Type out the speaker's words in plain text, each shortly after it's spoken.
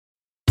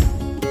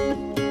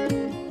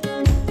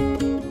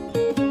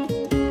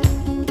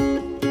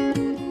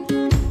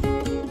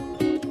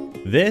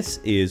This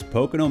is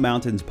Pocono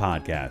Mountains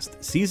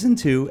Podcast, Season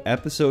 2,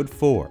 Episode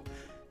 4,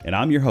 and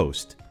I'm your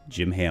host,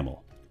 Jim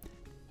Hamill.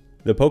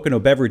 The Pocono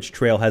Beverage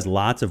Trail has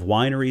lots of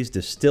wineries,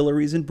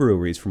 distilleries, and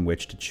breweries from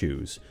which to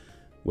choose.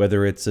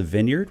 Whether it's a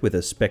vineyard with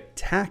a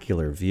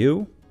spectacular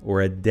view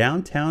or a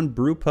downtown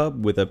brew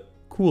pub with a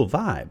cool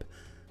vibe,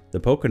 the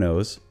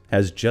Poconos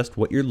has just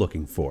what you're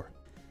looking for.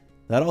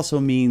 That also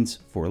means,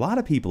 for a lot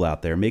of people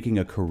out there making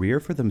a career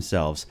for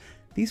themselves,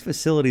 these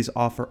facilities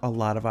offer a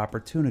lot of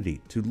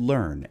opportunity to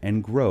learn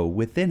and grow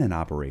within an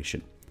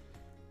operation.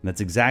 And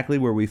that's exactly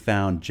where we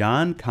found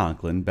John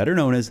Conklin, better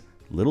known as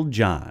Little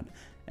John,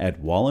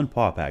 at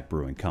Wallenpaupack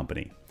Brewing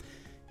Company.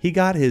 He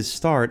got his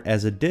start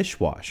as a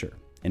dishwasher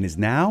and is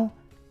now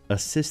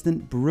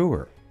assistant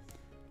brewer.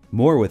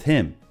 More with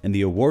him and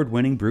the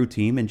award-winning brew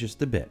team in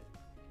just a bit.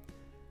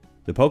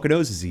 The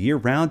Poconos is a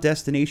year-round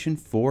destination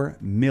for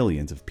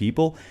millions of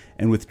people,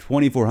 and with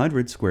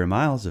 2,400 square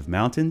miles of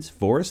mountains,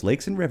 forests,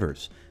 lakes, and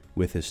rivers,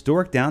 with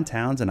historic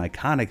downtowns and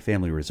iconic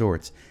family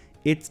resorts,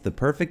 it's the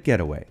perfect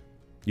getaway.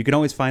 You can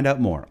always find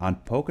out more on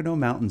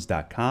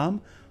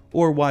PoconoMountains.com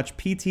or watch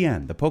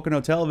PTN, the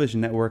Pocono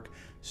Television Network,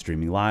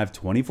 streaming live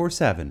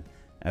 24/7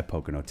 at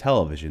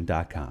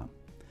PoconoTelevision.com.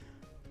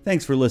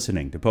 Thanks for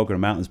listening to Pocono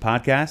Mountains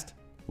Podcast.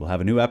 We'll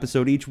have a new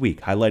episode each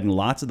week highlighting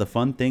lots of the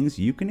fun things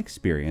you can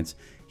experience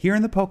here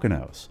in the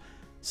Poconos.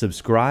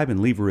 Subscribe and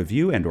leave a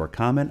review and/or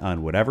comment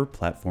on whatever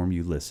platform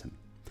you listen.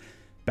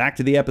 Back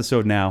to the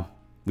episode now.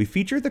 We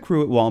featured the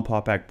crew at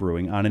Wallenpaupack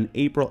Brewing on an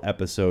April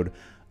episode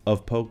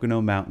of Pocono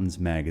Mountains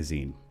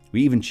Magazine.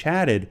 We even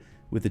chatted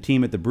with the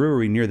team at the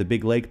brewery near the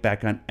Big Lake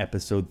back on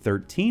episode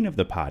 13 of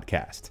the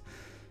podcast.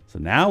 So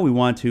now we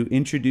want to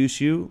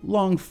introduce you,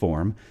 long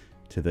form,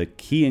 to the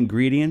key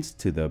ingredients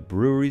to the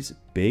brewery's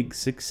big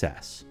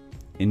success.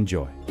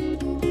 Enjoy.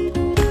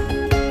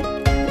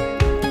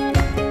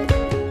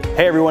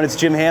 Hey everyone, it's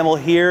Jim Hamill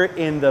here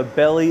in the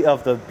belly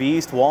of the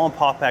beast,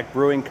 Wallenpaupack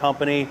Brewing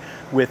Company,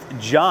 with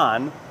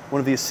John, one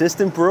of the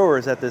assistant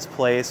brewers at this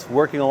place,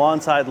 working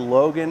alongside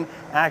Logan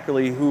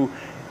Ackerley, who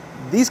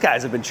these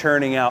guys have been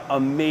churning out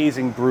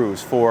amazing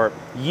brews for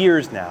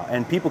years now,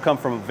 and people come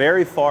from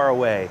very far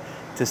away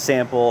to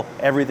sample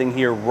everything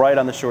here right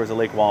on the shores of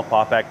Lake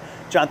Wallenpaupack.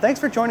 John, thanks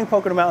for joining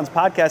Pocono Mountains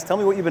Podcast. Tell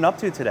me what you've been up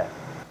to today.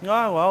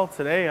 Well,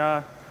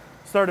 today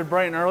started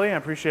bright and early. I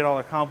appreciate all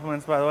the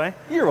compliments, by the way.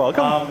 You're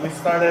welcome. I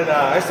started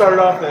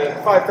off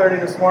at 5:30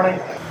 this morning.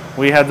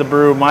 We had to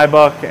brew my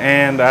buck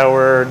and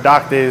our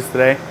dock days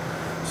today.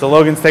 So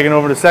Logan's taking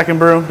over the second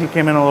brew. He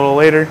came in a little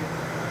later,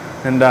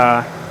 and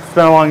it's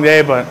been a long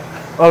day, but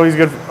always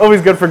good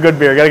for good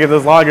beer. Got to get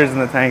those lagers in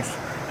the tanks.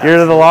 Year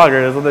to the lager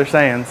is what they're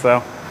saying.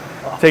 So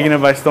taking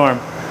it by storm.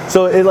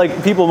 So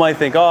people might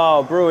think,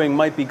 oh, brewing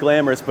might be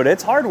glamorous, but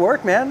it's hard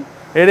work, man.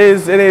 It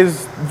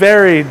is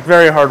very,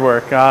 very hard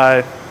work.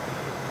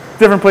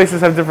 Different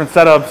places have different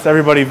setups.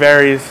 Everybody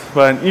varies,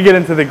 but you get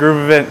into the groove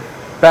of it.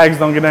 Bags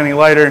don't get any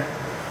lighter.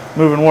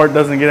 Moving wort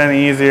doesn't get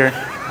any easier.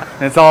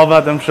 And it's all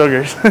about them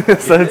sugars.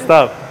 So it's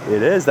tough.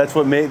 It is. That's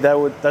what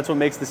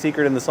makes the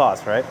secret in the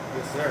sauce, right?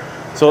 Yes, sir.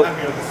 So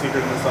happy with the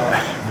secret in the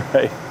sauce.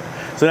 Right.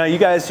 So now you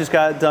guys just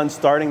got done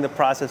starting the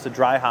process of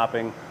dry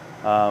hopping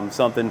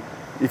something.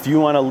 If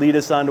you want to lead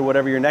us on to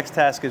whatever your next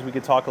task is, we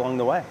could talk along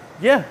the way.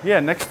 Yeah.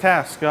 Next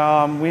task.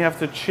 We have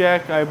to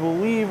check, I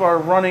believe, our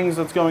runnings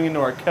that's going into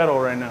our kettle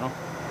right now.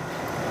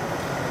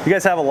 You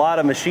guys have a lot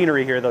of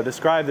machinery here, though.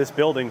 Describe this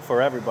building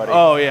for everybody.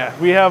 Oh, yeah.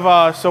 We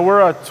have, so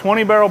we're a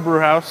 20-barrel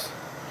brew house,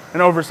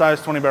 an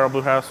oversized 20-barrel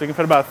brew house. So you can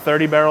fit about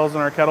 30 barrels in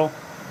our kettle.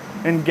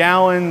 In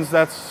gallons,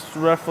 that's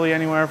roughly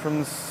anywhere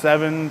from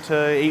 7 to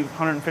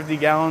 850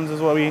 gallons is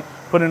what we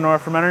put into our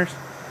fermenters.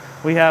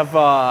 We have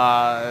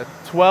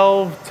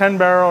 12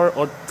 20-barrel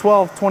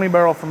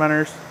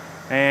fermenters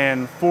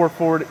and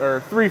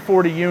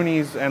 340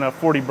 unis and a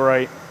 40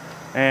 bright,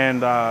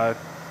 and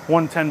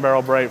one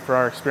 10-barrel bright for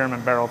our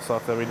experiment barrel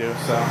stuff that we do.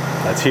 So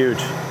that's huge.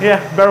 Yeah,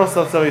 barrel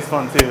stuff's always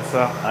fun too.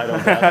 So I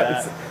don't doubt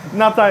that. It's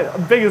not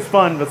that big as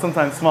fun, but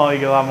sometimes small, you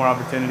get a lot more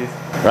opportunities.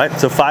 Right.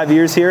 So 5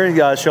 years here. You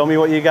gotta show me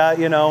what you got.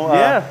 Going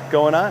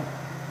on.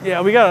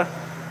 Yeah, we got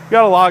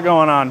a lot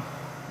going on.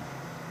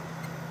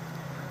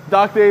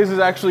 Dock Days is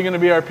actually going to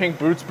be our Pink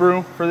Boots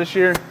brew for this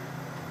year.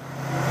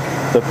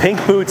 The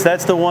Pink Boots,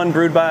 that's the one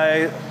brewed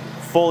by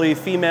fully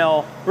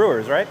female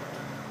brewers, right?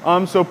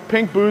 So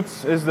Pink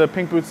Boots is the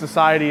Pink Boots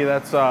Society.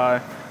 That's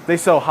they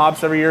sell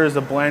hops every year as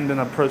a blend, and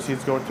the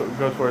proceeds go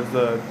towards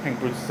the Pink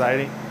Boots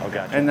Society. Oh,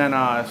 gotcha. And then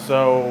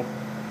so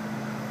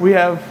we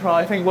have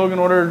I think Logan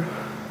ordered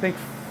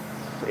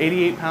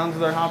 88 pounds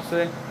of their hops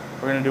today.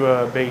 We're going to do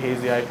a big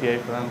hazy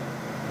IPA for them.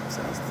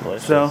 Sounds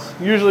delicious. So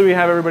usually we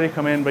have everybody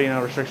come in, but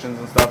restrictions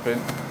and stuff,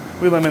 and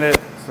we limit it.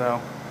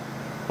 So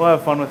we'll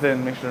have fun with it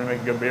and make sure to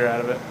make a good beer out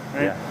of it.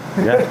 Right?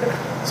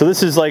 Yeah. So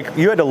this is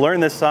you had to learn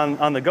this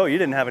on the go. You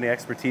didn't have any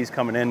expertise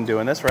coming in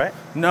doing this, right?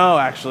 No,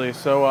 actually.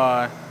 So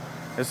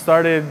it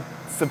started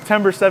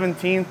September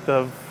 22nd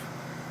of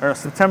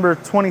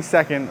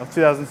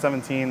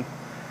 2017.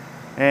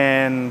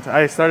 And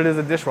I started as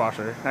a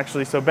dishwasher,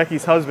 actually. So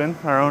Becky's husband,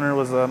 our owner,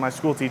 was my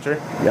school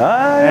teacher.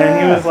 Yeah.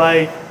 And he was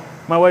like,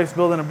 my wife's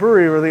building a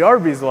brewery where the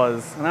Arby's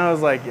was. And I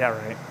was like, yeah,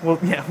 right. Well,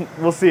 yeah,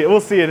 we'll see it.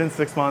 We'll see it in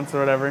 6 months or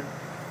whatever.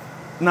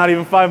 Not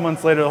even 5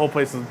 months later, the whole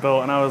place was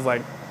built. And I was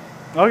like,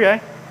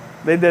 okay,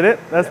 they did it.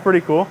 That's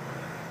pretty cool.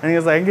 And he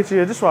was like, I can get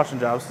you a dishwashing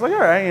job. So I was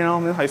like, all right,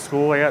 I'm in high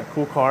school. I got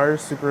cool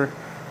cars,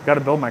 got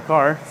to build my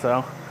car.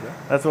 So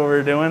that's what we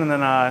were doing. And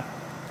then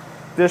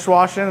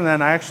dishwashing. And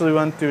then I actually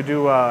went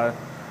to I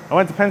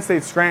went to Penn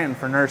State Scranton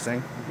for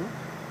nursing.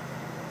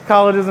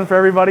 College isn't for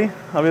everybody.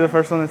 I'll be the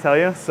first one to tell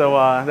you. So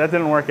that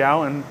didn't work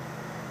out. And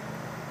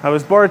I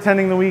was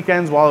bartending the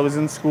weekends while I was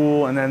in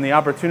school. And then the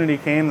opportunity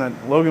came that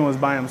Logan was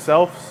by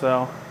himself.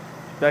 So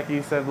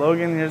Becky said,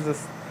 Logan, here's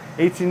this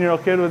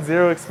 18-year-old kid with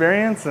zero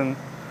experience, and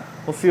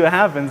we'll see what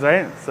happens,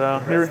 right?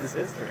 So the rest is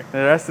history. The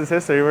rest is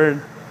history.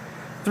 We're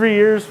 3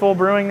 years full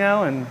brewing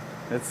now, and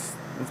it's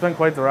been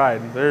quite the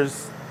ride.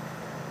 There's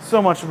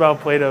so much about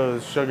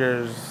Plato's,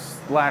 sugars,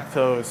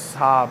 lactose,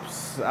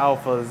 hops,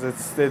 alphas.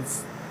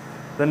 It's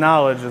the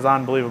knowledge is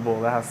unbelievable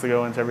that has to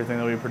go into everything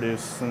that we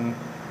produce. And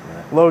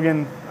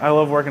Logan, I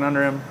love working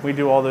under him. We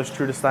do all those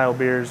true to style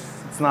beers.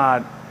 It's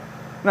not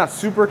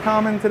super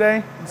common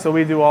today, so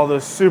we do all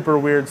those super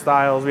weird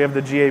styles. We have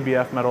the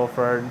GABF medal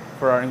for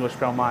our English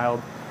Pale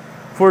Mild.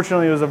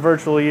 Fortunately, it was a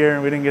virtual year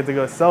and we didn't get to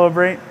go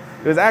celebrate.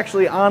 It was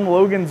actually on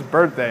Logan's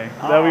birthday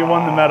that we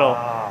won the medal,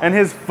 and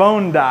his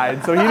phone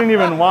died, so he didn't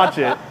even watch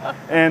it.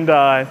 And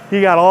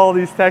he got all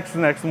these texts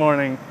the next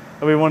morning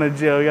that we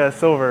got a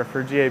silver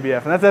for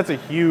GABF, and that's a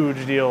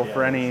huge deal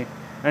for any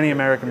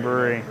American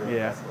brewery.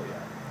 Yeah.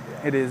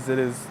 It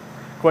is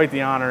quite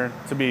the honor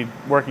to be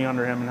working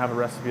under him and have a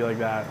recipe like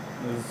that.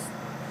 It's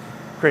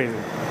crazy.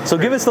 So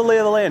give us the lay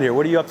of the land here.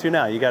 What are you up to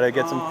now? You got to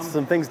get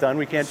some things done.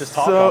 We can't just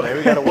talk all day.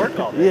 We got to work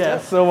all day. Yeah.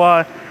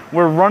 So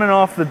we're running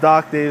off the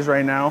dock days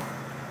right now.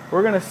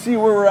 We're gonna see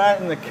where we're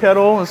at in the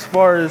kettle as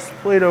far as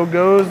Plato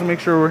goes to make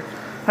sure we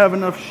have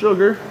enough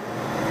sugar.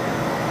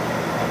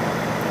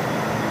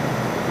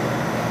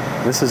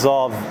 This is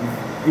all,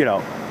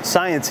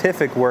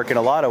 scientific work in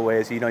a lot of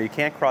ways. You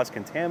can't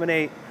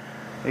cross-contaminate.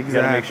 Exactly. You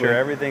got to make sure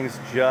everything's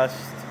just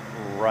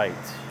right.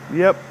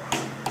 Yep.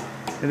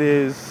 It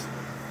is.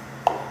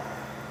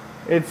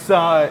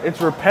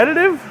 It's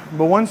repetitive,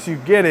 but once you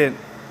get it,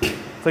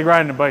 it's like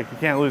riding a bike. You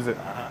can't lose it.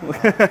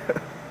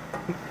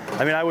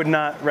 I mean, I would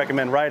not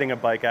recommend riding a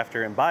bike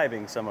after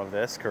imbibing some of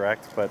this,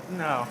 correct? But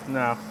No,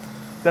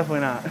 definitely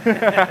not.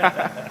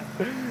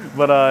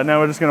 But now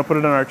we're just gonna put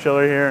it in our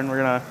chiller here, and we're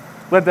gonna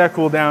let that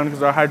cool down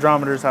because our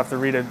hydrometers have to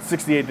read at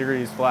 68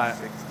 degrees flat.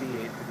 68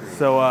 degrees.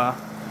 So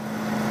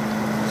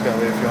just gotta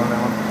leave a feel on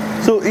that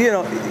one. So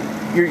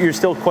you're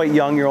still quite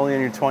young. You're only in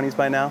your 20s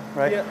by now,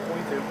 right? Yeah,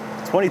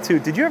 22. 22.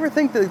 Did you ever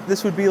think that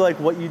this would be like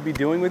what you'd be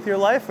doing with your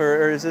life,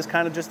 or is this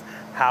kind of just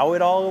how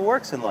it all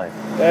works in life?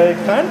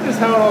 Kind of just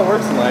how it all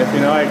works in life.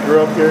 I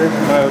grew up here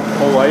my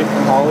whole life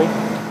in Hawley.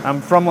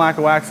 I'm from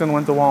Lackawaxen,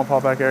 went to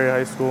Wallenpaupack Area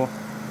High School.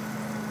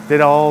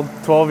 Did all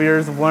 12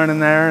 years of learning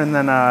there, and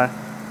then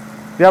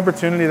the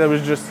opportunity that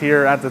was just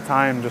here at the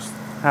time just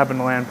happened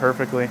to land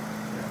perfectly.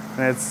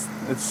 And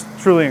it's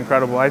truly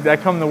incredible. I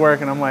come to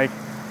work and I'm like,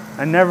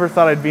 I never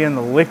thought I'd be in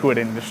the liquid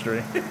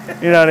industry.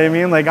 You know what I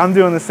mean? Like, I'm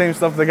doing the same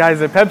stuff the guys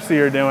at Pepsi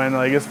are doing,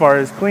 like as far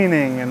as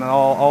cleaning and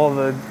all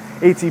the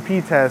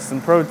ATP tests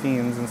and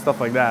proteins and stuff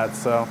like that.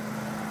 So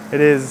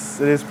it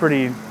is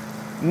pretty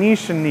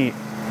niche and neat.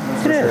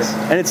 It is.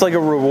 And it's like a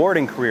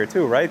rewarding career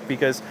too, right?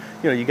 Because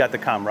you got the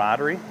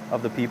camaraderie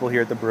of the people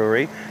here at the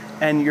brewery,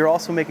 and you're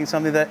also making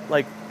something that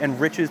like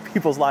enriches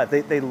people's lives.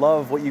 They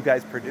love what you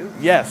guys produce.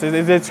 Yes,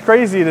 it's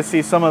crazy to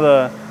see some of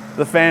the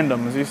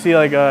fandoms. You see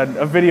like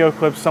a video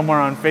clip somewhere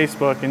on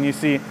Facebook, and you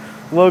see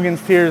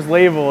Logan's Tears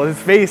label. His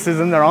face is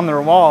in there on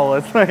their wall.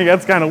 It's like,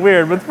 that's kind of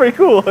weird, but it's pretty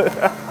cool.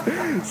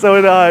 So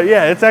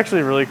it's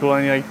actually really cool.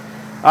 And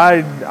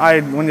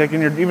when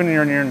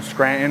you're in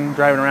Scranton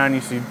driving around,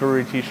 you see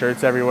brewery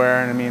T-shirts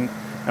everywhere.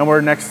 And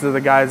we're next to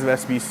the guys of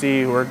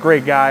SBC, who are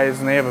great guys,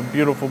 and they have a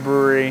beautiful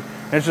brewery.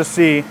 And it's just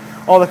see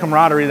all the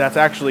camaraderie that's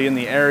actually in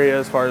the area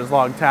as far as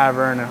Log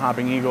Tavern and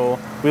Hopping Eagle.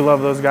 We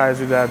love those guys.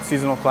 We do that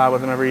seasonal collab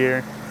with them every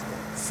year.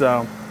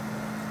 So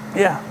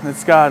yeah,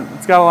 it's got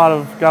a lot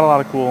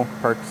of cool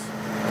perks.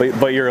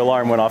 But your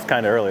alarm went off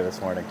kind of early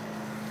this morning.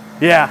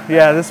 Yeah.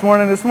 This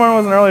morning was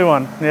an early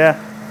one. Yeah,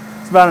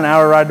 it's about an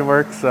hour ride to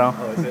work. So.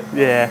 Oh, is it?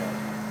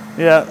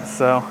 Yeah.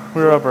 So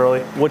we were up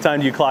early. What time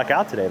do you clock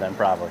out today then?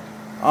 Probably.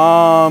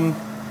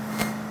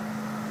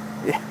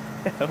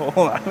 Hold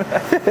on.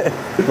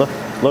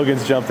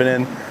 Logan's jumping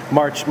in.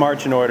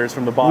 Marching orders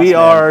from the boss. We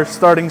are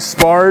starting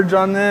sparge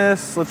on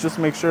this. Let's just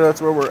make sure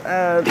that's where we're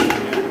at.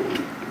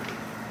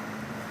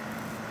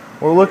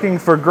 We're looking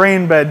for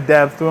grain bed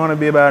depth. We want to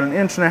be about 1.5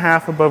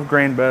 inches above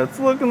grain bed. It's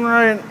looking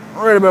right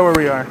about where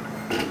we are.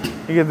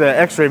 You get the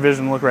X-ray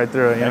vision, look right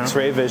through it.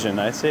 X-ray vision,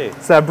 I see.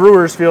 It's that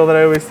brewer's feel that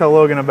I always tell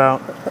Logan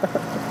about.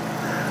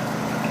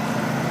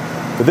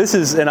 But this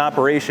is an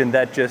operation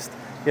that just,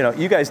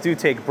 you guys do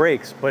take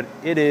breaks, but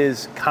it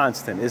is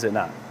constant, is it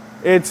not?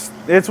 It's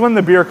when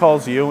the beer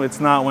calls you. It's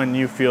not when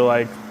you feel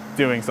like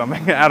doing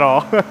something at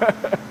all.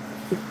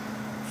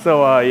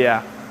 So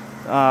yeah.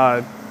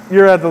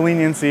 you're at the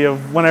leniency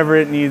of whenever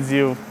it needs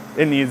you,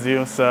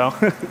 so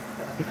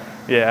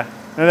yeah.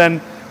 And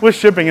then with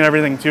shipping and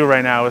everything too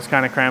right now is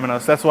kind of cramming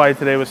us. That's why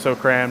today was so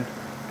crammed,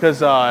 because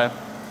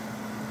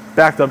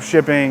backed up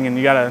shipping, and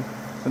you gotta,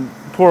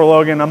 poor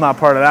Logan, I'm not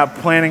part of that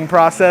planning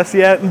process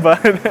yet, but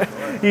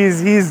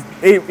he's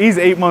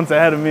 8 months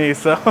ahead of me,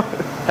 so.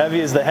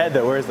 Heavy is the head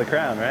that wears the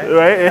crown, right?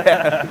 Right,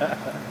 yeah.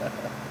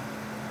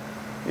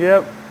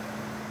 Yep.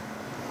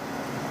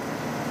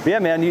 Yeah,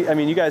 man,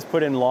 you guys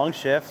put in long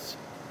shifts,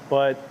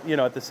 but,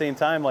 at the same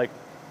time, like,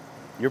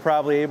 you're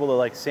probably able to,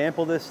 like,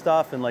 sample this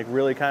stuff and, like,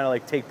 really kind of,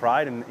 like, take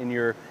pride in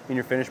your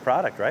finished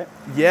product, right?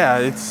 Yeah,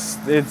 it's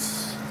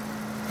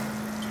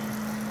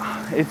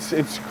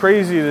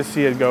crazy to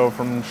see it go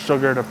from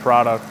sugar to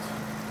product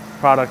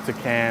to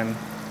can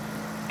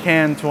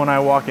to when I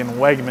walk in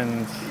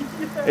Wegmans,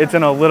 it's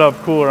in a lit up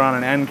cooler on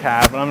an end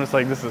cap, and I'm just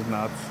like, this is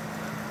nuts.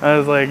 I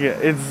was like,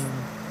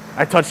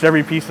 I touched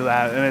every piece of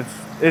that, and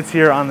it's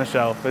here on the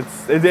shelf.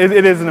 It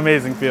is an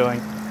amazing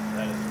feeling.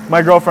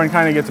 My girlfriend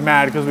kind of gets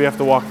mad because we have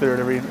to walk through it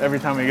every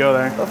time we go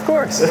there. Of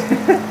course.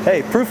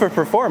 Hey, proof of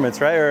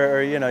performance, right?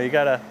 Or you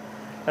gotta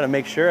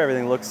make sure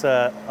everything looks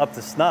up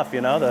to snuff.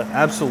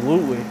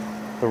 Absolutely.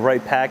 The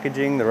right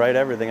packaging, the right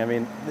everything. I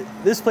mean,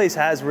 this place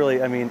has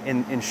really. I mean,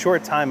 in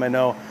short time, I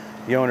know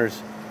the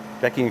owners,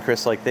 Becky and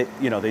Chris, like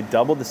they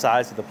doubled the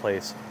size of the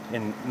place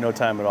in no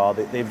time at all.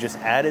 They've just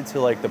added to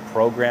like the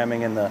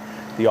programming and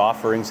the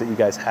offerings that you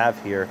guys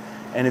have here,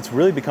 and it's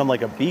really become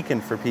like a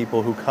beacon for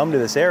people who come to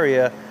this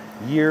area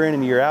year in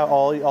and year out,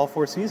 all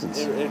 4 seasons.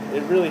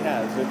 It really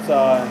has. It's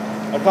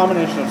a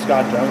combination of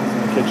Scott Jones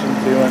in the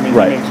kitchen too. I mean,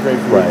 Right. He makes great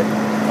food. Right.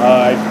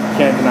 I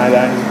can't deny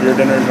that. His beer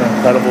dinners are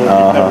incredible. If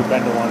you've never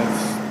been to one,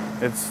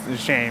 it's a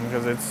shame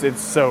because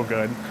it's so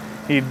good.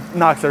 He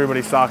knocks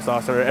everybody's socks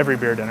off every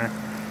beer dinner.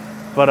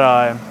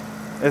 But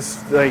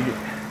it's like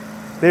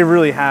they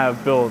really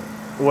have built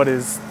what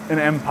is an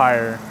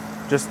empire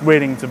just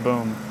waiting to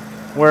boom.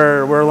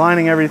 We're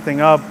lining everything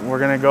up. We're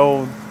gonna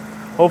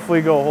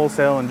hopefully go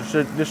wholesale and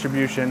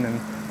distribution.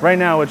 And right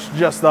now it's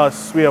just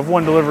us. We have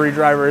one delivery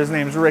driver. His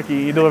name's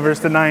Ricky. He delivers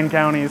to 9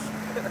 counties.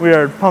 We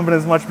are pumping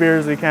as much beer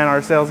as we can.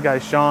 Our sales guy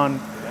Sean,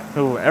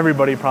 who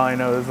everybody probably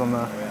knows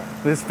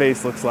this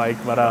face looks like,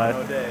 but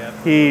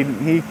he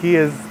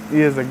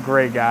is a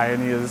great guy,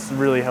 and he has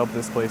really helped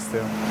this place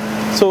too.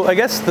 So I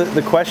guess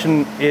the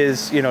question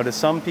is, to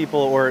some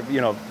people, or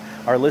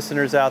our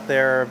listeners out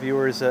there, our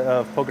viewers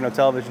of Pocono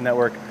Television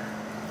Network,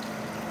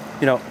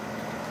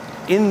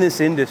 in this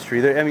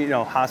industry,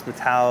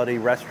 hospitality,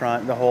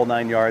 restaurant, the whole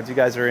 9 yards. You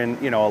guys are in,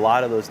 a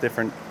lot of those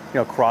different,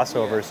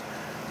 crossovers.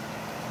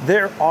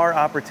 There are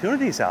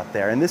opportunities out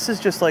there, and this is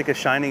just like a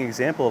shining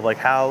example of like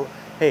how,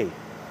 hey,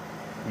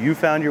 you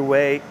found your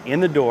way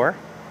in the door,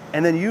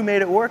 and then you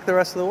made it work the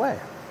rest of the way.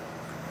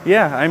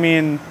 Yeah, I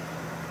mean,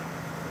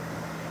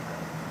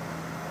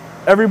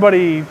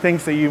 everybody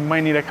thinks that you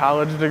might need a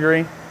college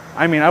degree.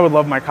 I mean, I would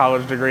love my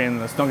college degree in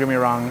this, don't get me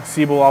wrong.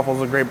 Siebel Waffle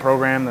is a great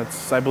program.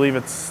 I believe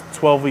it's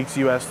 12 weeks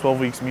US, 12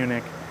 weeks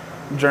Munich,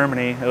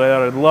 Germany, that I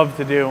would love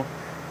to do.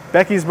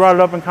 Becky's brought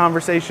it up in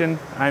conversation.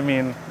 I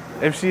mean,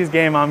 if she's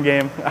game, I'm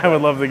game. I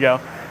would love to go.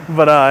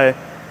 But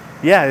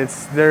yeah,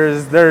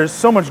 there's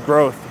so much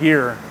growth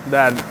here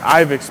that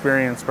I've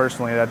experienced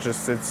personally that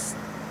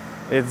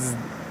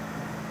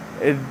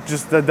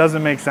that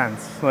doesn't make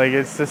sense. Like,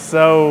 it's just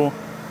so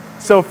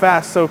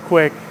fast, so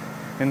quick.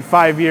 In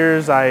 5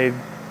 years, I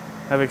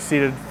have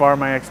exceeded far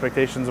my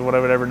expectations of what I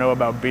would ever know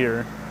about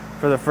beer.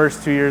 For the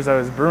first 2 years I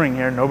was brewing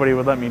here, nobody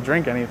would let me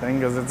drink anything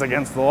because it's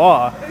against the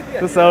law.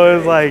 So it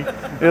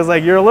was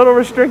like you're a little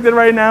restricted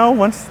right now.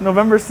 Once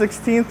November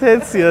 16th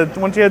hits,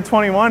 once you hit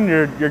 21,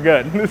 you're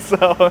good.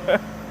 So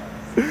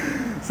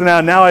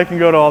now I can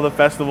go to all the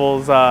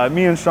festivals.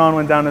 Me and Sean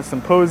went down to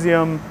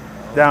Symposium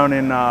down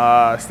in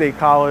State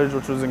College,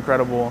 which was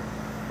incredible.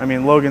 I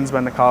mean, Logan's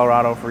been to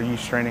Colorado for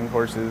yeast training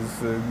courses.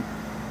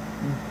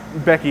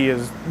 Becky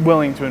is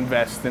willing to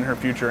invest in her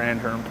future and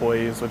her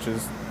employees, which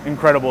is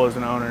incredible as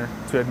an owner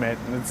to admit.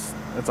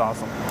 It's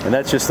awesome. And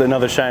that's just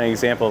another shining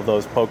example of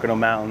those Pocono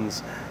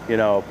Mountains,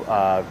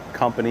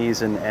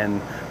 companies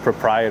and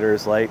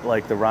proprietors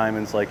like the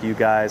Rymans, like you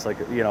guys. Like,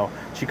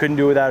 she couldn't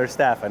do it without her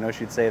staff. I know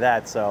she'd say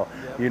that. So,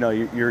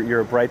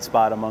 you're a bright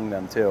spot among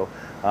them too.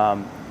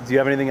 Do you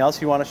have anything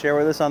else you want to share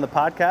with us on the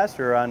podcast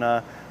or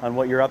on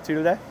what you're up to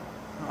today?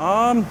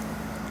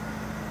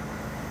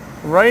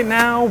 Right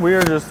now,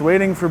 we're just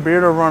waiting for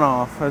beer to run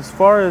off. As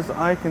far as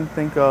I can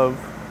think of,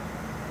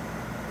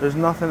 there's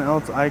nothing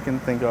else I can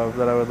think of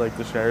that I would like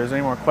to share. Is there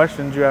any more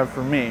questions you have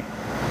for me?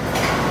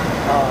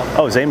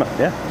 Zema,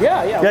 yeah.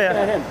 Yeah. Looking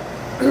at him.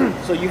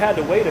 So you had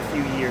to wait a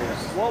few years.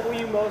 What were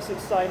you most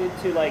excited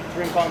to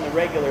drink on the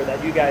regular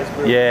that you guys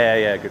brew?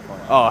 Yeah, good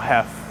point. Oh,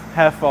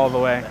 Hef all the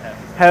way.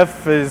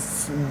 Hef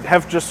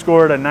just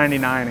scored a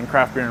 99 in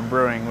craft beer and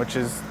brewing, which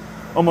is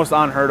almost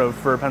unheard of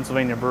for a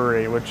Pennsylvania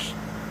brewery, which,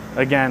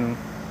 again,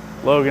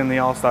 Logan, the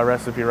all-star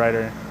recipe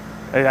writer,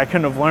 I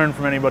couldn't have learned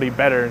from anybody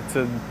better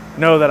to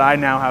know that I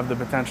now have the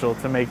potential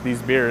to make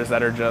these beers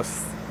that are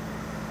just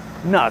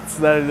nuts.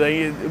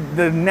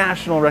 The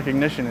national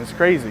recognition is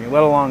crazy,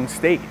 let alone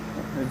state.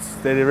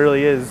 It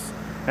really is.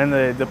 And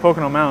the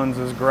Pocono Mountains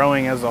is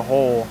growing as a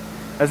whole,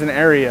 as an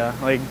area,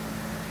 like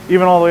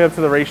even all the way up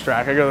to the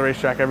racetrack. I go to the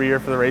racetrack every year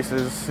for the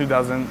races. Who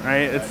doesn't,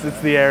 right?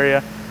 It's the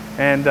area,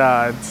 and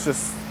it's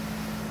just,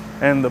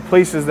 and the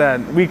places that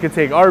we could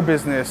take our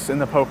business in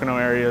the Pocono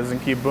areas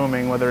and keep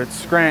booming, whether it's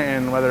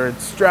Scranton, whether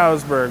it's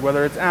Stroudsburg,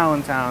 whether it's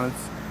Allentown.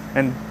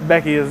 And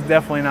Becky is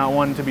definitely not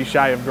one to be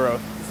shy of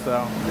growth.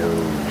 So.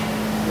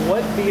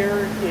 What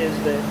beer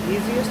is the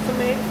easiest to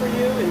make for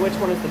you, and which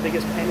one is the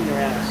biggest pain in your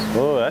ass?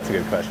 Oh, that's a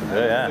good question.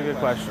 That's a good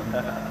question.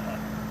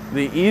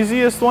 The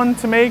easiest one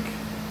to make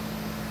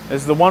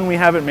is the one we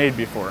haven't made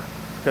before,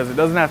 because it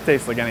doesn't have to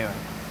taste like anything.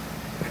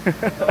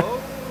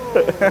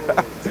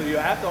 So you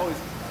have to always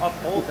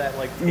uphold that,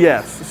 like.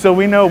 Yes. So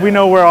we know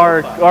where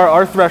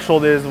our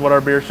threshold is, what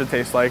our beer should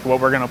taste like, what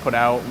we're gonna put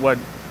out, what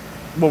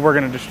we're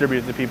gonna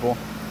distribute to people.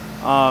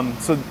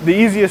 So the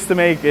easiest to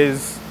make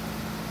is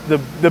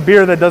the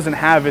beer that doesn't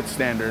have its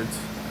standards.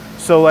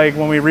 So like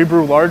when we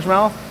rebrew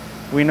largemouth,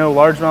 we know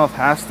largemouth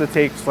has to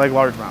taste like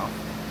largemouth.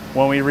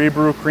 When we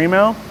rebrew cream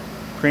ale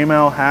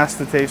has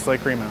to taste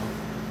like cream ale.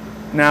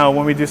 Now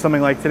when we do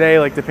something like today,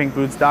 like the Pink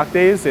Boots Dock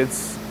Days,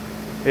 it's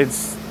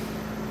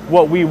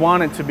what we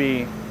want it to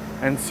be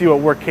and see what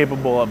we're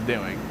capable of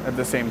doing at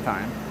the same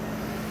time.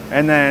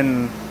 And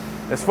then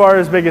as far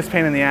as biggest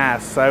pain in the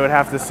ass, I would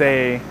have to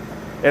say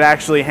it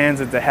actually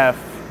hands it to Hef.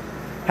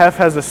 Hef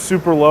has a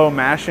super low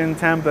mash-in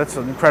temp that's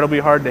incredibly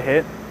hard to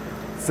hit.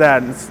 It's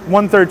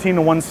 113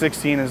 to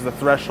 116 is the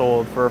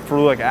threshold for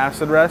ferulic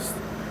acid rest,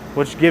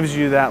 which gives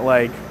you that,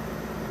 like,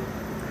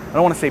 I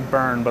don't want to say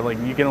burn, but like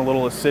you get a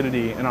little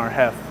acidity in our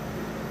Hef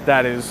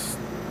that is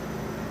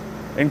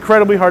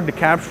incredibly hard to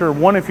capture.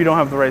 One, if you don't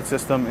have the right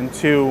system, and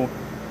two,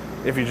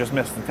 if you just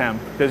miss the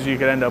temp, because you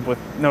could end up with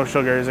no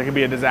sugars. It could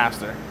be a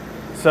disaster.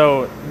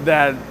 So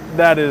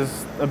that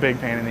is a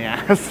big pain in the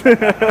ass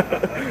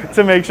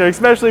to make sure,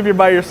 especially if you're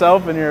by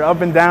yourself and you're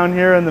up and down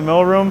here in the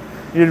mill room,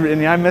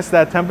 and I miss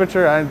that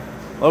temperature,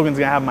 Logan's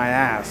gonna have my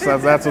ass.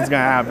 That's what's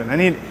gonna happen,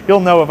 and he'll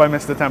know if I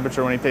miss the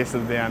temperature when he tastes it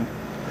at the end.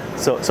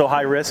 So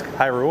high risk,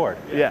 high reward.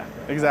 Yeah,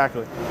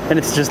 exactly. And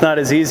it's just not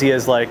as easy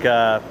as like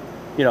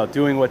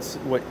doing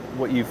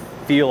what you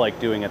feel like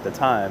doing at the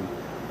time.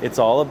 It's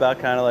all about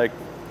kind of like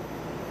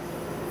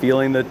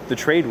feeling the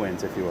trade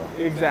winds, if you will.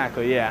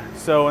 Exactly, yeah.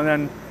 So, and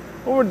then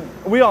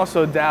we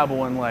also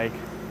dabble in like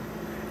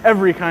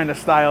every kind of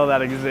style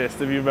that exists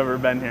if you've ever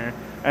been here.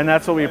 And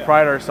that's what we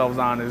pride ourselves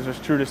on, is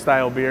just true to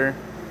style beer.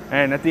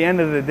 And at the end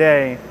of the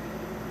day,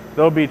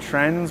 there'll be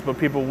trends, but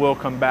people will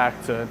come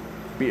back to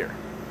beer.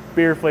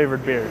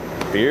 Beer-flavored beer.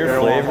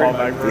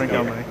 Beer-flavored Brewing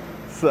Company.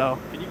 So.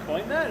 Can you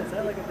coin that? Is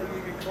that like a thing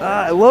you could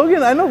coin?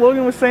 Logan, I know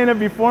Logan was saying it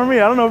before me.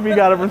 I don't know if he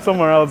got it from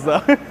somewhere else,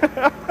 though.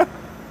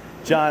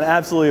 John,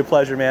 absolutely a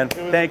pleasure, man.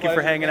 Thank you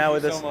for hanging out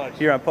with us much.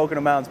 here on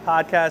Pocono Mountains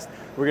Podcast.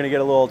 We're going to get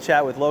a little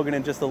chat with Logan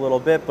in just a little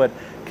bit, but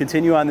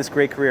continue on this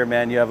great career,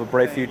 man. You have a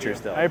bright future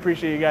still. I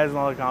appreciate you guys and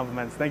all the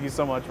compliments. Thank you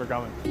so much for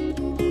coming.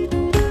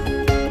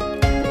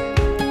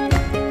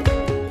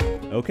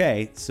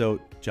 Okay, so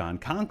John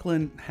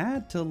Conklin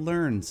had to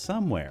learn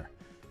somewhere.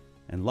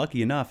 And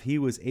lucky enough, he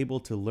was able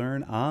to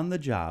learn on the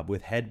job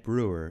with head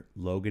brewer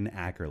Logan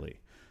Ackerley.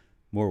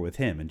 More with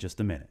him in just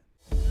a minute.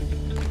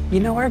 You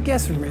know, our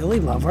guests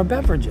really love our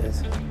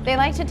beverages. They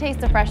like to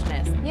taste the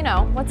freshness. You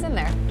know, what's in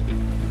there?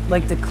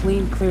 Like the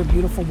clean, clear,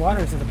 beautiful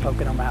waters of the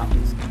Pocono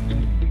Mountains.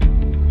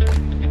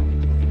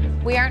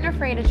 We aren't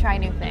afraid to try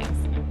new things.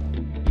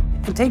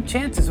 And take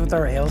chances with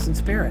our ales and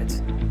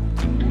spirits.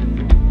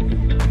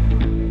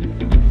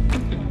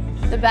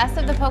 The best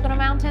of the Pocono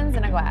Mountains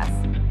in a glass.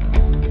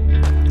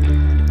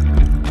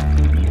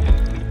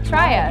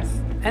 Try us.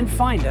 And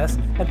find us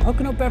at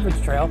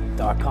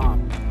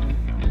PoconoBeverageTrail.com.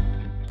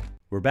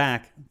 We're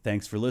back.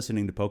 Thanks for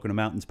listening to Pocono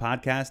Mountains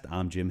Podcast.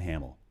 I'm Jim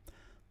Hamill.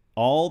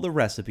 All the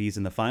recipes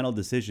and the final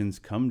decisions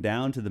come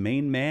down to the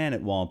main man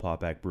at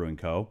Wallenpaupack Brewing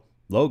Co.,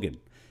 Logan.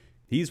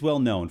 He's well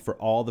known for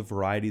all the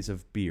varieties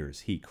of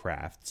beers he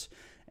crafts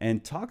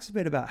and talks a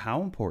bit about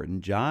how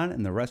important John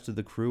and the rest of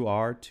the crew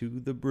are to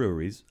the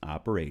brewery's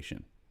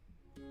operation.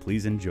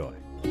 Please enjoy.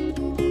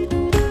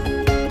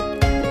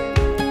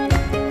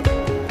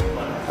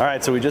 All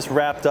right, so we just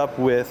wrapped up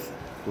with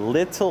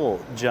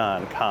Little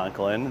John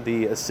Conklin,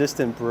 the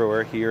assistant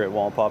brewer here at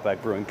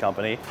Wallenpaupack Brewing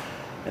Company,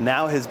 and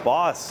now his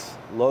boss,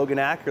 Logan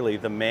Ackerley,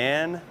 the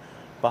man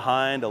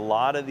behind a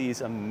lot of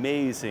these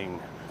amazing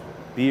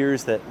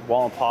beers that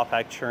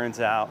Wallenpaupack churns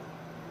out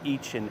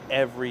each and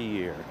every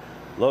year.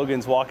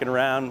 Logan's walking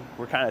around.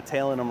 We're kind of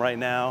tailing him right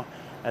now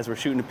as we're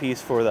shooting a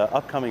piece for the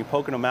upcoming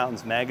Pocono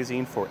Mountains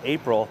magazine for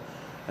April.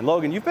 And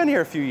Logan, you've been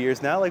here a few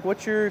years now. Like,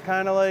 what's your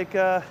kind of like,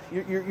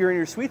 you're in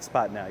your sweet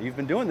spot now. You've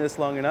been doing this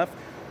long enough.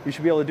 You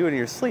should be able to do it in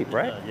your sleep,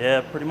 right? Yeah,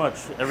 pretty much.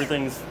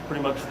 Everything's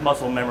pretty much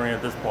muscle memory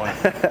at this point.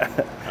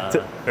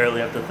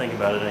 Barely have to think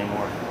about it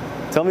anymore.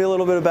 Tell me a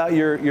little bit about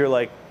your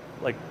like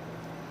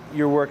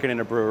you're working in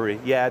a brewery.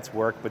 Yeah, it's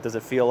work, but does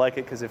it feel like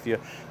it? Because if you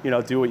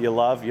do what you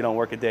love, you don't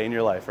work a day in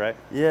your life, right?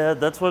 Yeah,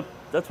 that's what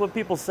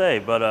people say.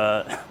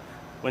 But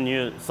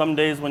some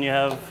days when you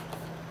have,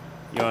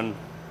 a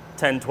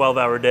 10,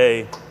 12-hour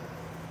day,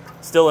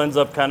 still ends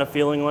up kind of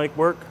feeling like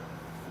work.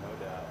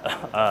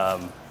 No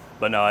doubt.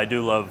 But no, I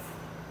do love,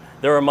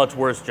 there are much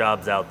worse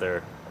jobs out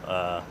there.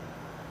 I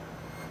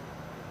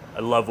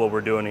love what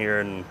we're doing here,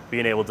 and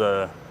being able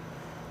to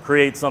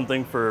create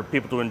something for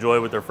people to enjoy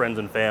with their friends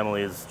and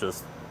family is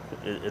just,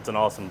 it's an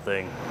awesome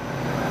thing.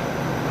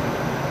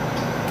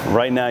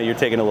 Right now you're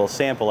taking a little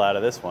sample out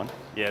of this one.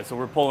 Yeah, so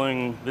we're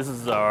pulling,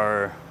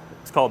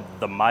 it's called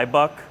the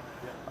Maibach.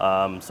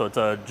 So it's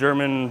a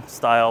German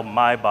style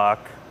Maibach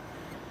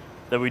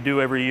that we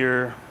do every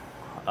year.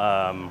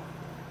 Well,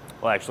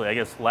 actually, I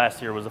guess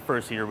last year was the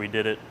first year we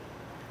did it.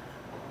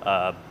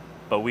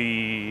 But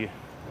we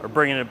are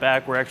bringing it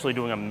back. We're actually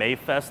doing a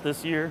Mayfest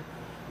this year.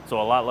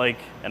 So a lot like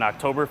an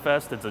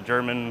Oktoberfest, it's a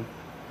German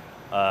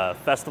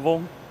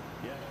festival.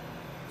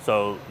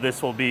 So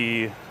this will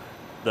be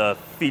the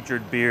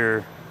featured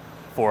beer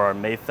for our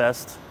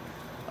Mayfest.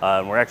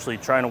 And we're actually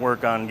trying to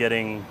work on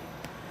getting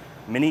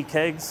mini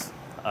kegs.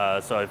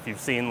 So if you've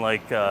seen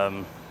like,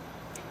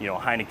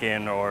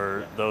 Heineken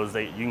or those,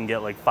 you can get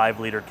like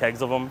 5-liter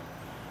kegs of them.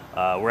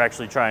 We're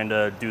actually trying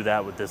to do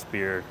that with this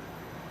beer.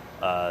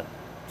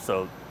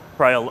 So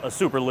probably a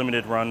super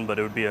limited run, but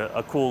it would be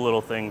a cool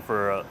little thing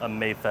for a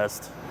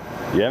Mayfest.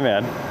 Yeah,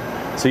 man.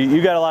 So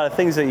you got a lot of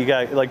things that you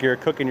got, like you're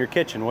cooking your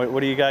kitchen. What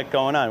do you got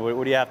going on?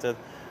 What do you have to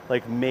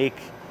like make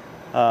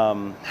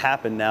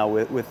happen now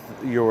with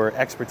your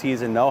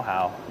expertise and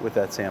know-how with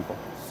that sample?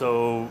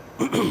 So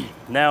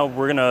now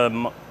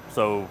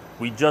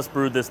we just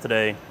brewed this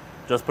today,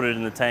 just put it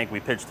in the tank, we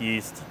pitched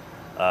yeast.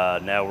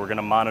 Now we're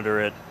gonna monitor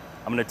it.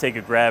 I'm gonna take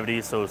a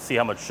gravity, so see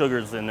how much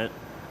sugar's in it.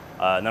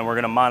 And then we're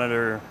gonna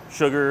monitor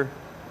sugar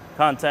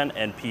content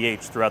and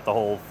pH throughout the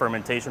whole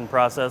fermentation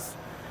process,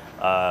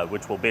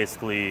 which will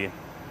basically,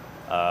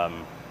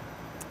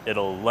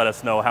 it'll let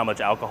us know how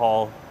much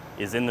alcohol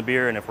is in the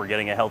beer and if we're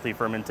getting a healthy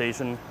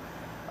fermentation.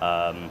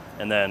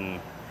 And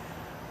then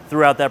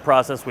throughout that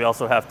process, we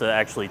also have to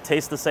actually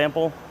taste the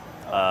sample,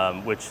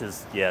 which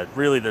is,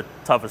 really the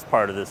toughest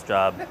part of this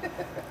job.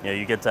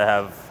 You get to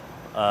have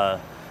a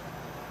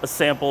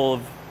sample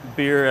of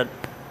beer at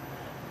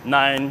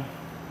 9,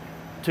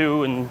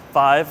 2, and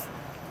 5.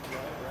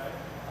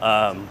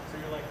 So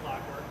you're like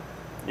clockwork?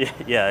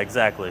 Yeah,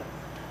 exactly.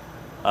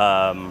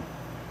 And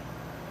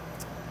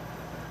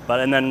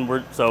then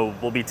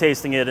we'll be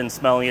tasting it and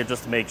smelling it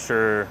just to make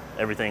sure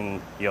everything,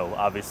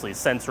 obviously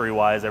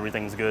sensory-wise,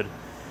 everything's good.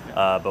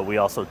 But we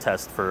also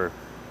test for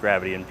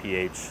gravity and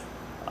pH.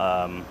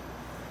 And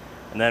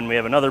then we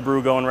have another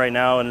brew going right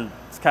now, and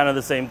it's kind of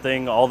the same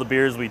thing. All the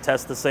beers we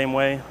test the same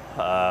way.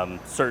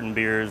 Certain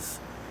beers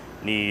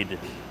need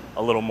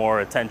a little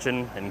more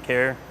attention and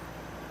care.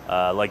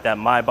 Like that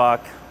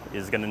Maibach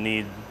is going to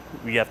need,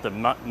 we have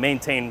to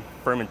maintain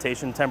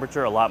fermentation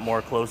temperature a lot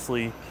more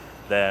closely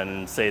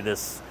than, say,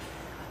 this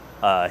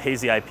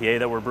hazy IPA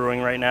that we're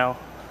brewing right now.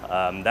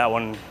 That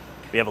one,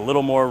 we have a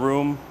little more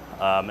room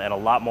and a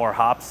lot more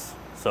hops.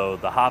 So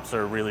the hops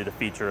are really the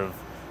feature of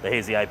the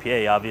hazy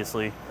IPA,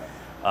 obviously.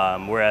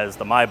 Whereas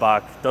the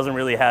Maibach doesn't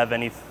really have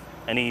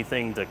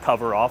anything to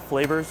cover off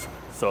flavors.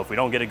 So if we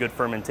don't get a good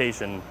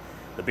fermentation,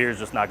 the beer is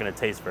just not going to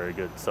taste very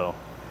good. So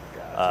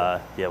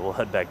we'll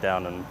head back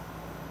down and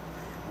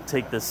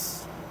take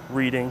this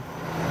reading.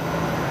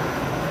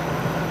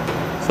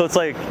 So it's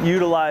like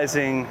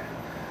utilizing,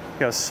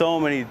 so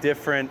many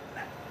different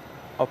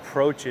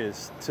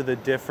approaches to the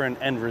different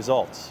end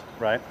results,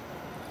 right?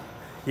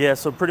 Yeah,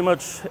 so pretty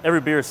much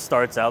every beer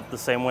starts out the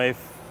same way,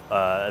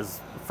 as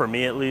for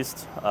me at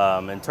least,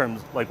 in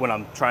terms, like when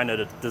I'm trying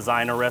to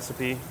design a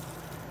recipe,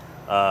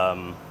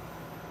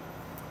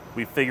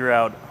 we figure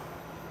out,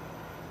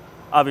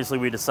 obviously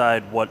we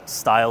decide what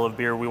style of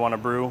beer we want to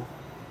brew,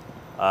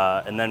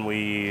 and then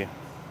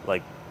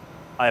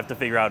I have to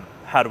figure out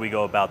how do we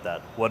go about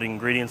that? What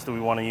ingredients do we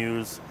want to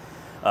use?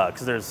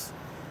 Because there's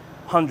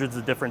hundreds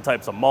of different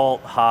types of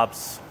malt,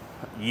 hops,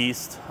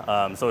 yeast,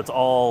 so it's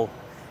all,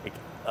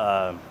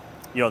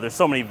 there's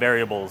so many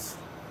variables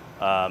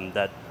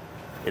that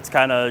it's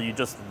kind of, you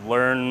just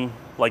learn,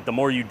 like the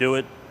more you do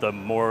it, the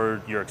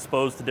more you're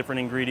exposed to different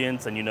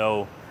ingredients, and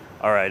all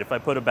right, if I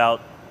put about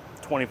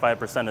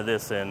 25% of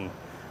this in,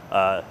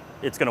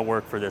 it's going to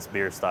work for this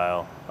beer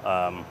style.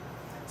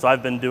 So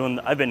I've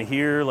been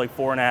here like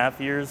 4.5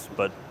 years,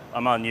 but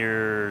I'm on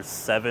year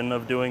 7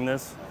 of doing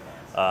this.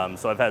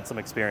 So I've had some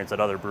experience at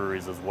other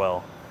breweries as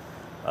well,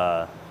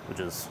 which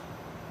is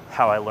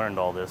how I learned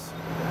all this.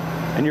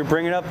 And you're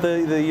bringing up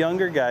the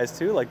younger guys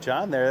too, like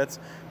John there. That's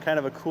kind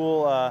of a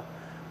cool,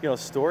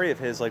 story of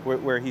his, like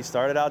where he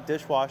started out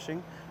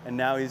dishwashing, and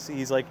now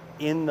he's like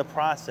in the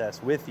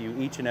process with you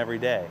each and every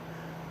day.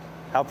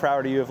 How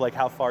proud are you of like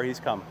how far he's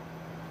come?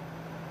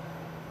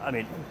 I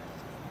mean,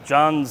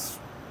 John's.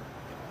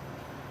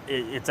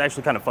 It's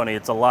actually kind of funny.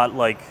 It's a lot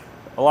like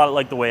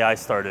the way I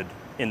started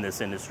in this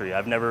industry.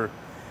 I've never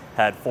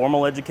had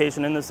formal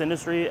education in this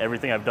industry.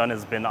 Everything I've done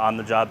has been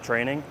on-the-job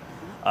training,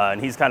 and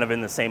he's kind of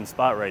in the same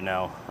spot right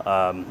now.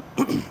 I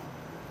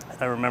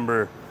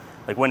remember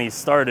like when he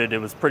started, it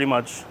was pretty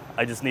much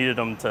I just needed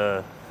him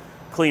to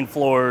clean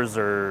floors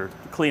or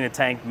clean a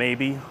tank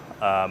maybe.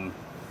 And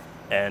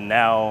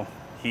now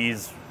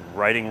he's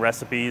writing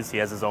recipes. He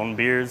has his own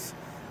beers.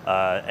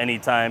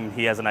 Anytime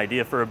he has an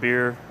idea for a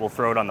beer, we'll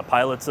throw it on the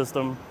pilot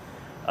system.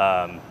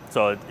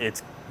 So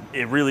it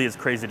really is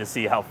crazy to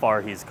see how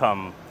far he's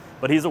come.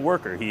 But he's a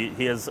worker.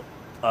 He has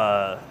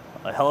a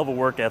hell of a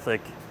work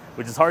ethic,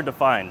 which is hard to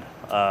find.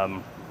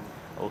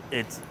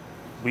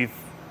 We've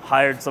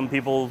hired some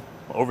people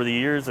over the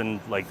years and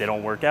like they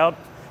don't work out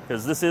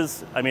because this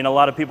is, I mean, a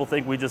lot of people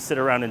think we just sit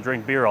around and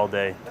drink beer all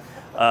day,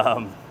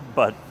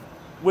 but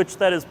which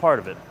that is part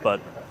of it. But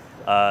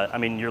I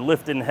mean, you're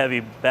lifting heavy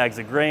bags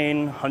of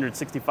grain,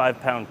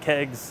 165-pound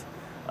kegs.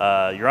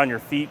 You're on your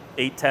feet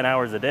 8-10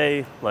 hours a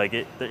day. Like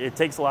it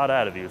takes a lot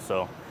out of you.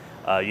 So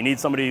you need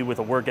somebody with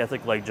a work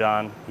ethic like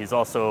John. He's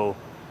also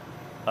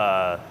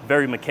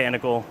very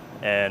mechanical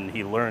and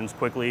he learns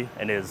quickly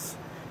and is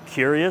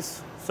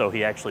curious. So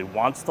he actually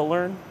wants to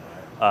learn,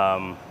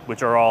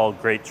 which are all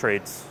great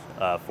traits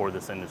for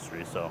this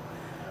industry. So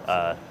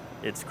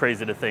it's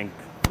crazy to think,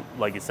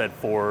 like you said,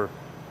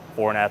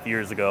 4.5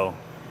 years ago,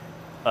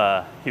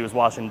 he was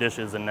washing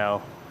dishes and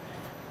now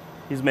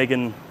he's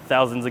making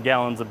thousands of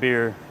gallons of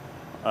beer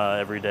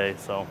every day.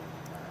 So,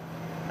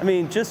 I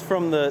mean, just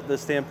from the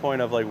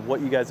standpoint of like what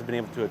you guys have been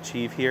able to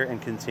achieve here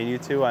and continue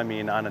to, I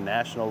mean, on a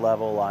national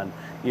level, on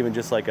even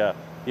just like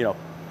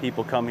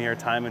people come here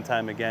time and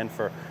time again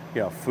for,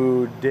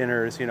 food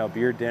dinners,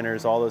 beer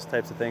dinners, all those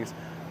types of things.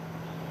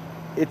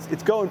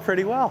 It's going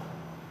pretty well.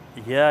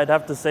 Yeah, I'd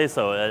have to say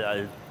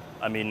so.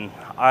 I mean,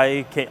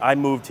 I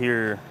moved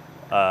here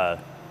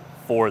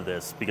for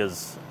this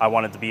because I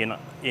wanted to be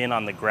in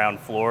on the ground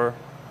floor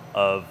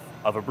of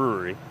a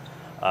brewery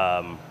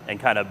and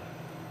kind of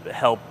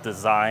help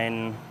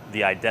design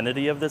the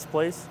identity of this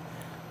place.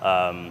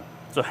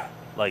 So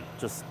like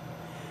just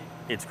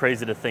it's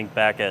crazy to think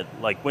back at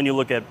like when you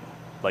look at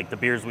like the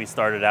beers we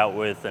started out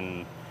with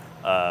and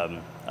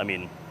I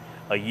mean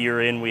a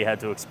year in we had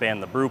to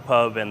expand the brew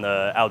pub and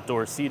the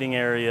outdoor seating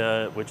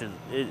area, which is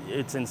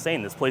it's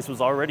insane. This place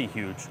was already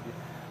huge.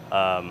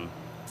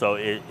 So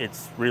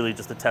it's really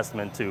just a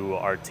testament to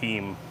our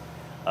team.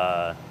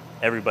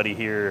 Everybody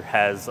here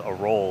has a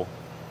role,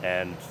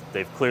 and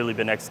they've clearly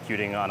been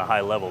executing on a high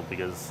level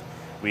because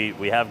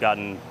we have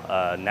gotten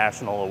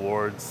national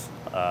awards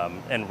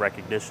and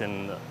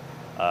recognition,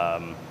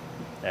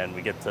 and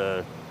we get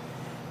to,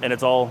 and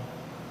it's all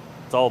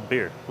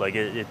beer. Like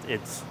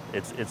it's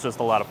just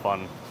a lot of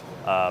fun,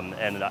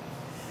 and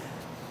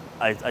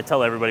I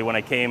tell everybody when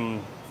I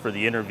came for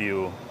the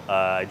interview,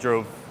 I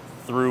drove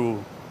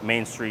through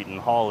Main Street in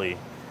Hawley,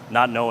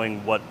 not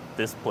knowing what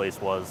this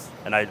place was,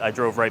 and I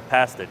drove right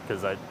past it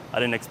because I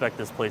didn't expect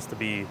this place to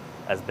be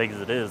as big as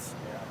it is.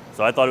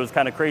 So I thought it was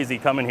kind of crazy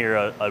coming here,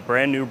 a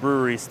brand new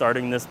brewery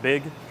starting this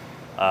big,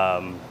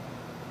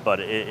 but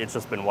it's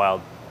just been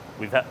wild.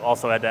 We've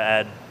also had to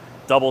add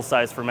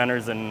double-sized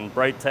fermenters and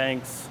bright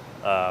tanks,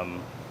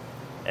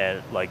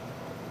 and like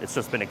it's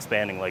just been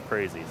expanding like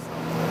crazy.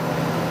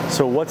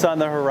 So what's on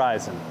the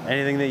horizon?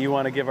 Anything that you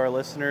want to give our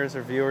listeners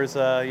or viewers,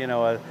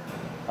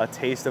 a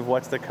taste of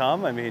what's to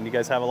come? I mean, you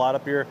guys have a lot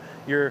up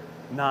your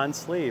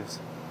non-sleeves.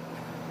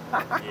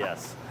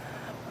 Yes.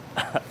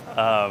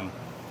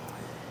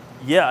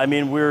 Yeah, I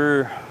mean,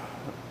 we're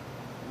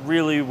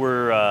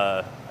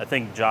I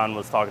think John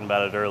was talking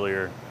about it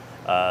earlier.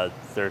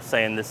 They're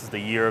saying this is the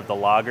year of the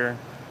lager,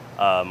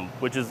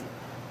 which is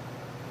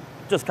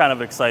just kind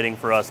of exciting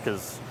for us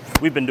because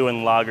we've been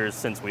doing lagers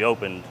since we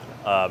opened,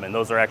 and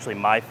those are actually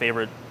my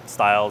favorite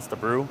styles to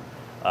brew.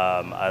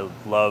 I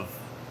love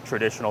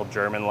traditional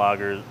German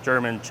lagers,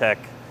 German, Czech,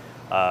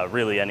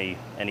 really any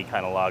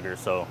kind of lager.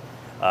 So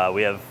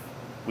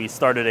we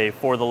started a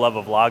For the Love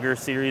of Lager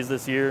series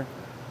this year,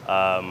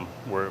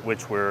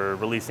 which we're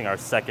releasing our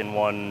second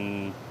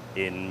one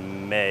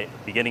in May,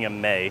 beginning of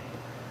May,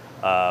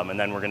 and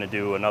then we're going to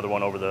do another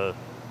one over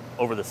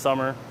the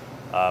summer,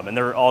 and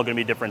they're all going to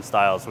be different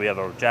styles. So we have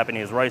a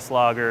Japanese rice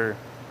lager.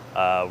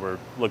 We're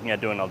looking at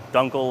doing a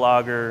Dunkel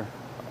lager.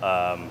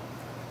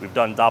 We've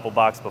done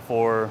Doppelbock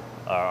before.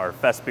 Our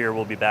fest beer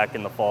will be back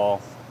in the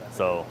fall,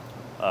 so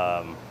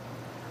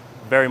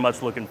very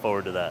much looking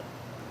forward to that.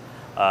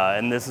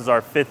 And this is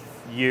our 5th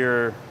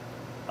year.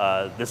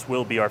 This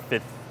will be our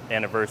 5th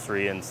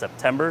anniversary in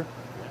September.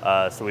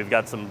 So we've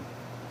got some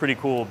pretty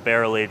cool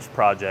barrel-aged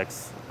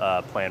projects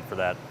planned for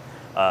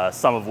that.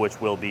 Some of which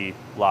will be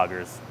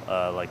lagers,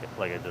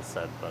 like I just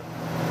said. But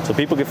so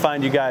people can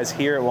find you guys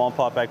here at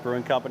Wallenpaupack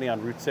Brewing Company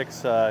on Route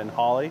 6 in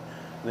Hawley.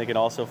 And they can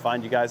also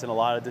find you guys in a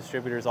lot of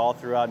distributors all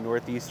throughout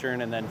Northeastern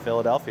and then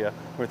Philadelphia,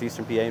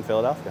 Northeastern PA and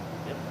Philadelphia.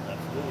 Yep,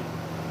 absolutely.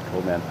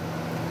 Cool, man.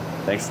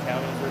 Thanks. 8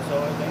 counties or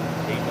so, I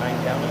think. 8,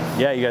 9 counties.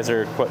 Yeah, you guys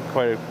are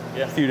quite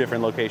a few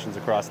different locations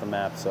across the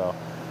map. So,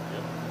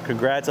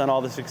 Congrats on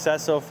all the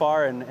success so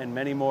far, and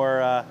many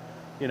more,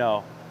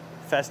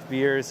 fest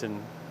beers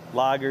and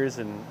lagers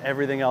and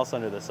everything else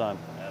under the sun.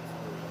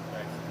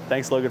 Absolutely.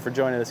 Thanks, Logan, for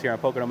joining us here on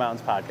Pocono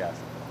Mountains Podcast.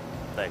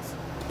 Thanks.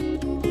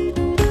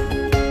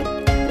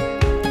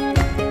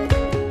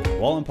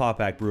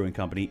 Wallenpaupack Brewing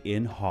Company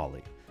in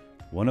Hawley,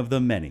 one of the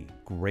many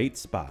great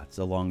spots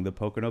along the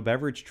Pocono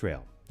Beverage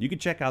Trail. You can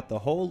check out the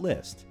whole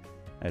list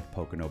at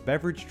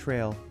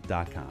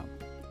PoconoBeverageTrail.com.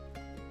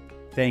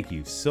 Thank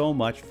you so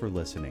much for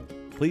listening.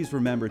 Please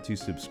remember to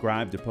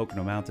subscribe to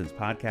Pocono Mountains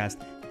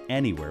Podcast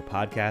anywhere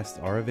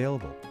podcasts are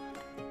available.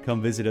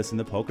 Come visit us in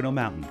the Pocono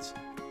Mountains.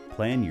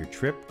 Plan your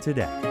trip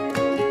today.